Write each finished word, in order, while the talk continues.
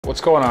What's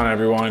going on,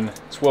 everyone?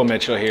 It's Will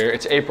Mitchell here.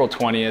 It's April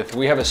 20th.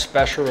 We have a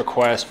special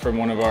request from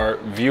one of our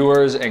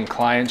viewers and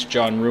clients,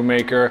 John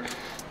Rumaker.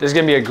 This is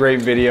gonna be a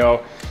great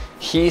video.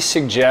 He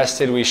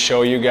suggested we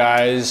show you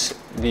guys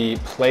the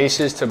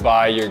places to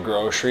buy your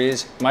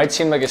groceries. Might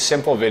seem like a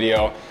simple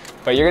video,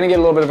 but you're gonna get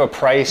a little bit of a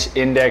price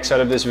index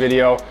out of this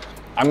video.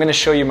 I'm gonna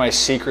show you my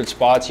secret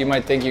spots. You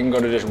might think you can go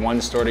to just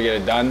one store to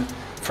get it done.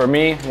 For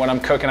me, when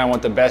I'm cooking, I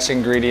want the best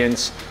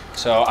ingredients.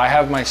 So I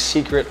have my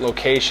secret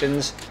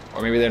locations,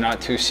 or maybe they're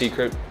not too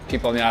secret.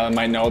 People on the island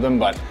might know them,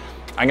 but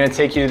I'm gonna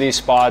take you to these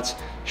spots,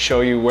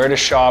 show you where to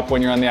shop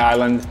when you're on the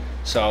island.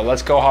 So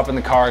let's go hop in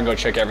the car and go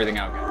check everything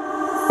out.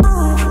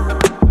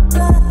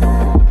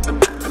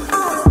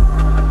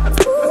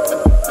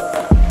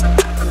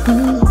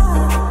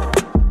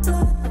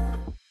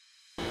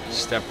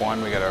 Step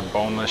one, we got our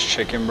boneless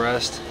chicken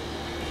breast,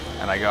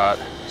 and I got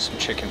some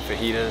chicken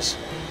fajitas.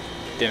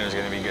 Dinner's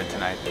gonna be good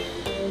tonight.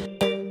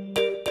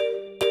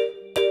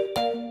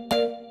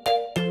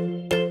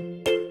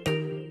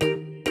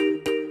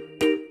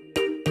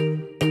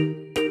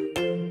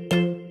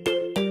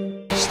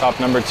 Stop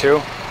number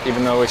 2,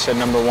 even though we said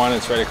number 1,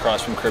 it's right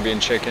across from Caribbean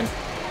Chicken,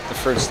 the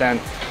fruit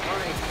stand.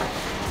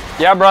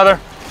 Yeah, brother.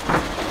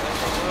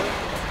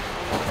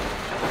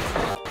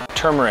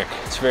 Turmeric,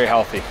 it's very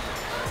healthy.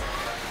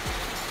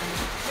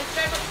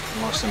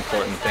 The most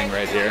important thing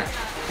right here,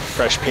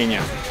 fresh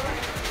piña.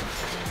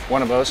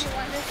 One of those.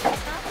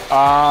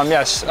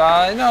 Yes,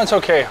 no, it's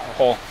okay,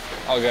 whole,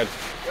 all good.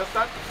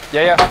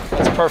 Yeah,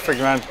 that's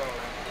perfect, man.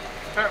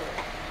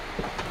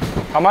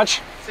 How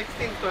much?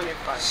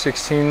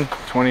 $16.25.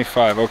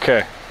 $16.25,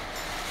 okay.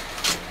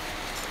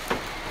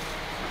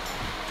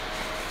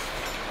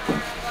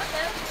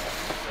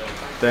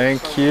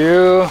 Thank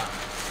you.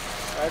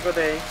 Have a good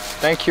day.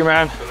 Thank you,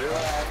 man.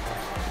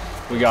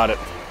 We got it.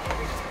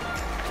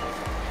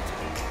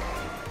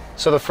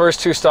 So the first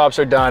 2 stops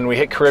are done. We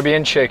hit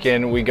Caribbean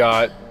Chicken. We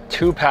got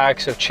 2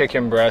 packs of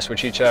chicken breasts,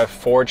 which each have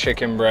 4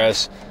 chicken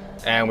breasts.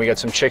 And we got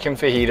some chicken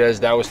fajitas.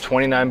 That was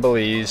 29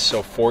 Belize,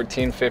 so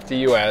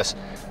 $14.50 US.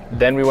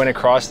 Then we went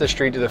across the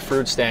street to the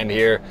fruit stand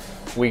here.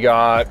 We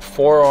got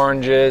 4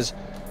 oranges,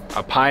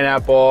 a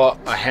pineapple,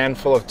 a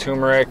handful of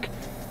turmeric.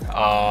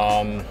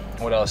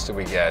 What else did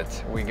we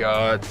get? We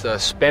got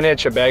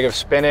spinach, a bag of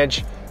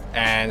spinach,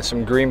 and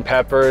some green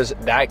peppers.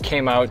 That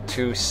came out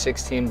to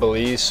 16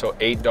 Belize, so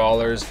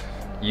 $8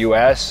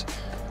 US.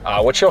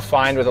 What you'll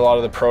find with a lot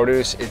of the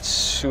produce, it's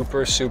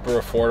super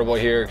affordable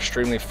here,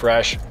 extremely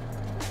fresh.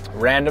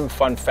 Random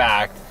fun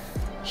fact,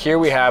 here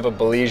we have a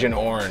Belizean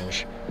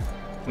orange.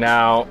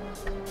 Now,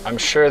 I'm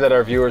sure that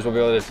our viewers will be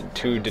able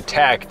to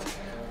detect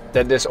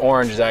that this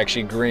orange is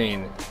actually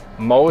green.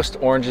 Most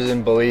oranges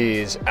in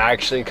Belize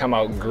actually come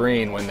out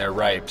green when they're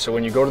ripe. So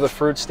when you go to the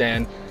fruit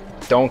stand,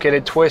 don't get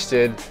it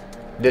twisted.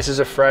 This is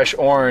a fresh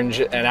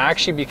orange, and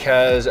actually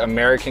because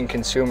American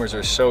consumers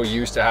are so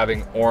used to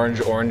having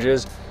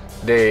oranges,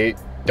 they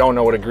don't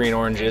know what a green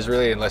orange is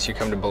really unless you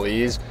come to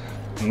Belize.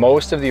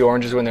 Most of the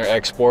oranges when they're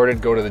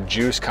exported go to the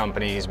juice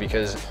companies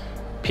because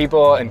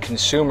people and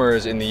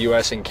consumers in the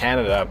US and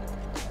Canada,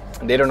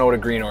 they don't know what a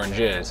green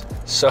orange is.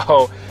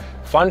 So,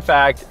 fun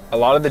fact, a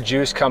lot of the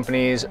juice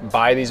companies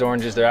buy these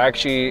oranges. They're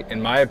actually, in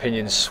my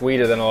opinion,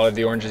 sweeter than a lot of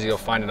the oranges you'll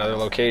find in other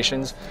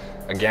locations.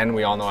 Again,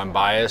 we all know I'm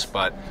biased,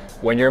 but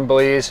when you're in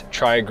Belize,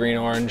 try a green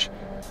orange.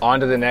 On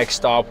to the next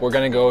stop, we're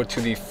gonna go to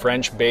the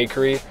French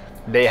bakery.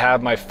 They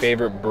have my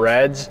favorite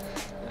breads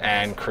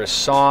and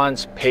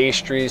croissants,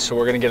 pastries, so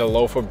we're gonna get a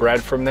loaf of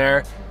bread from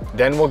there.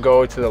 Then we'll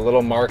go to the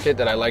little market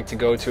that I like to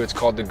go to. It's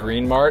called the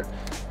Green Mart,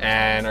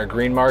 and our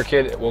Green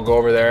Market, we'll go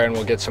over there and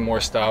we'll get some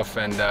more stuff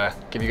and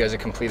give you guys a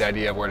complete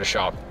idea of where to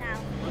shop.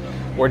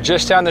 We're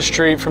just down the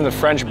street from the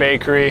French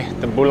bakery,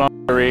 the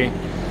boulangerie.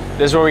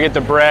 This is where we get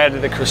the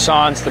bread, the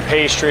croissants, the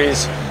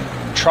pastries.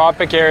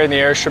 Tropic area in the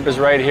airstrip is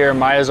right here,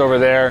 Maya's over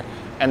there,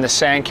 and the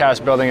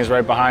Sandcast building is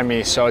right behind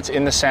me. So it's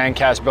in the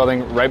Sandcast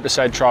building, right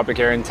beside Tropic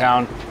area in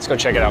town. Let's go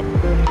check it out.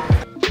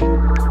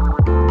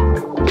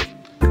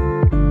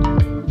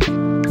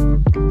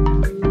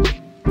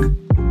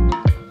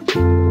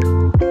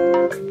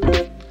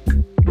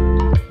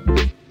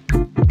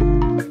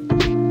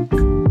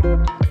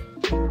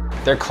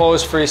 They're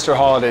closed for Easter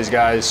holidays,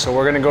 guys. So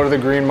we're gonna go to the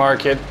Green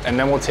Market and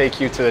then we'll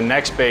take you to the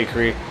next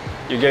bakery.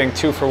 You're getting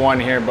 2 for 1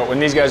 here, but when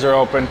these guys are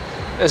open,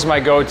 this is my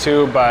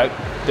go-to, but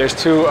there's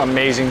 2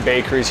 amazing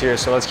bakeries here,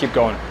 so let's keep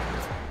going.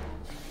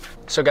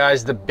 So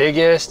guys, the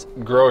biggest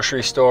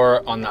grocery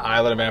store on the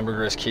island of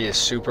Ambergris Caye is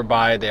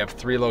Superbuy. They have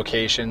 3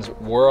 locations.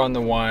 We're on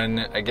the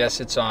one, I guess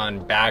it's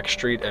on Back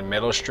Street and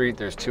Middle Street.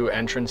 There's 2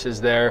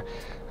 entrances there.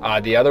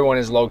 The other one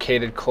is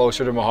located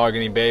closer to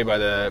Mahogany Bay by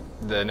the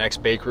next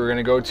bakery we're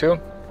gonna go to.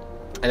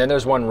 And then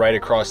there's one right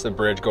across the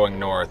bridge going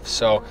north.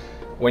 So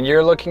when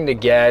you're looking to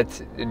get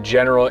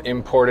general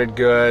imported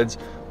goods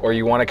or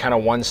you want to kind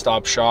of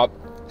one-stop shop,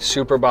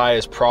 Superbuy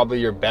is probably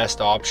your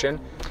best option.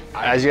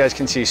 As you guys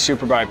can see,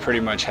 Superbuy pretty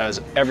much has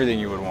everything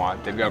you would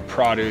want. They've got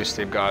produce,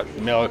 they've got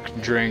milk,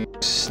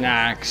 drinks,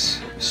 snacks,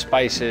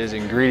 spices,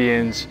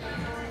 ingredients,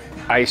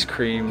 ice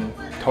cream,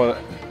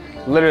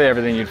 literally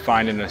everything you'd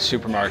find in a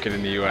supermarket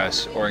in the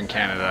US or in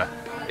Canada,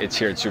 it's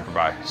here at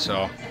Superbuy.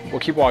 So we'll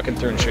keep walking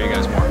through and show you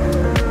guys more.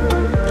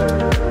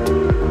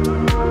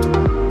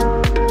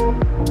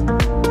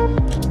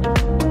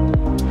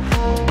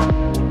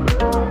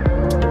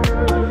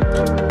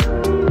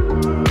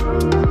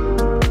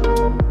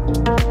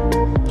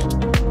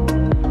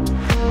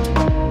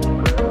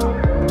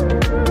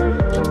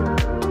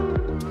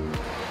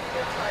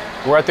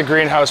 We're at the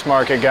greenhouse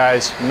market,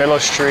 guys, Middle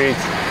Street,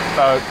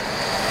 about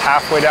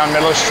halfway down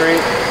Middle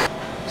Street,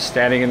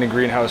 standing in the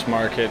greenhouse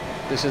market.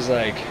 This is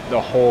like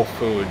the Whole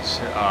Foods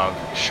of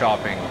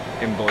shopping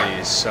in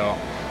Belize. So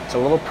it's a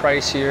little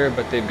pricier,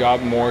 but they've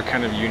got more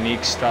kind of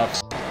unique stuff,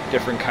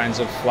 different kinds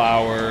of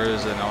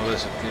flowers and all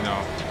this, you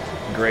know,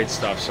 great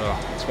stuff. So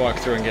let's walk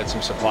through and get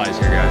some supplies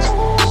here, guys.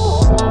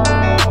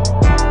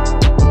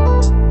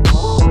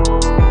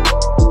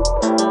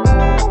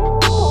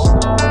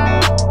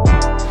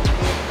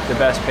 The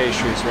best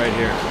pastries right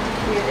here,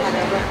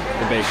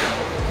 the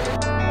baker.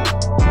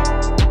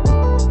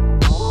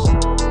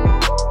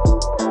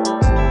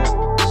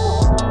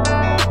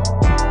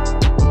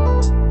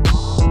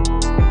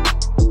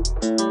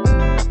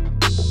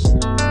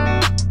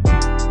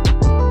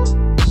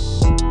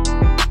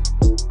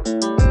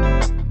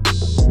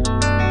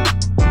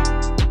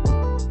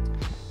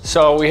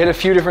 So we hit a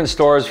few different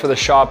stores for the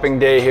shopping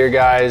day here,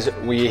 guys.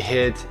 We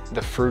hit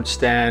the fruit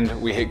stand,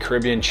 we hit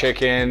Caribbean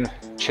chicken,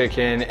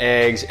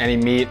 eggs, any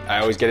meat, I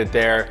always get it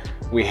there.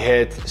 We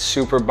hit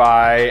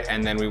Superbuy,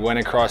 and then we went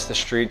across the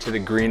street to the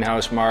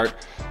greenhouse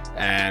mart.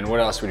 And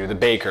what else we do? The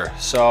baker.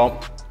 So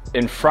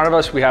in front of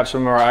us, we have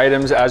some of our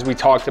items. As we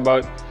talked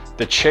about,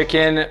 the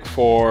chicken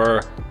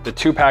for the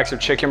 2 packs of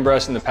chicken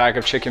breast and the pack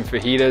of chicken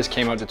fajitas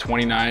came out to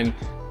 29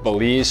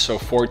 Belize, so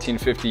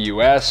 $14.50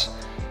 US.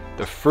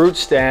 The fruit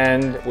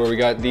stand where we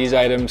got these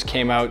items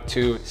came out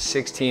to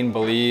 16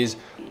 Belize,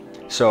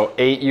 so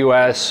 8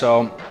 US.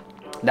 So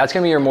that's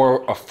gonna be your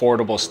more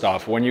affordable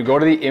stuff. When you go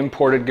to the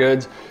imported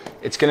goods,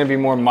 it's gonna be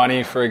more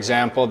money. For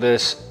example,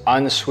 this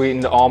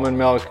unsweetened almond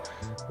milk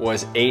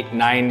was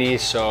 $8.90,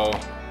 so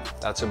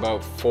that's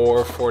about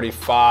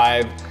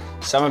 $4.45.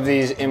 Some of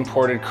these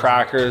imported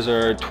crackers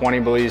are 20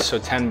 Belize, so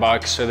 10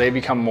 bucks, so they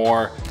become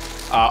more.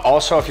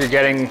 Also, if you're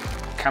getting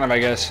kind of, I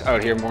guess,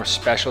 out here, more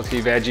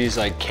specialty veggies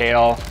like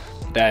kale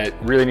that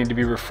really need to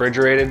be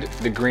refrigerated,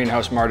 the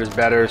greenhouse mart is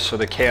better, so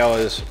the kale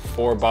is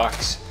 4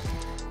 bucks.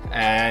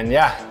 And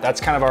yeah,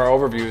 that's kind of our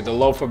overview. The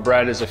loaf of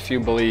bread is a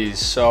few Belize.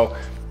 So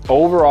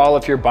overall,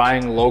 if you're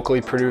buying locally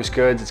produced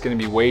goods, it's gonna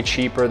be way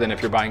cheaper than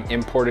if you're buying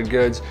imported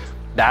goods.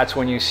 That's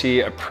when you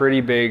see a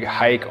pretty big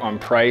hike on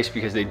price,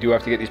 because they do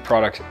have to get these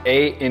products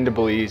into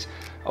Belize.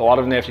 A lot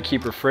of them they have to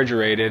keep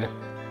refrigerated,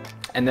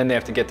 and then they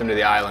have to get them to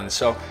the islands.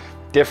 So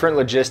different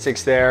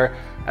logistics there,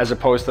 as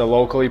opposed to the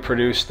locally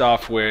produced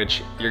stuff,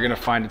 which you're gonna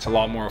find it's a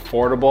lot more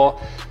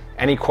affordable.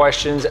 Any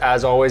questions,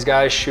 as always,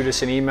 guys, shoot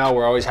us an email.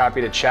 We're always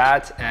happy to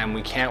chat, and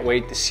we can't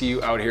wait to see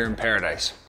you out here in paradise.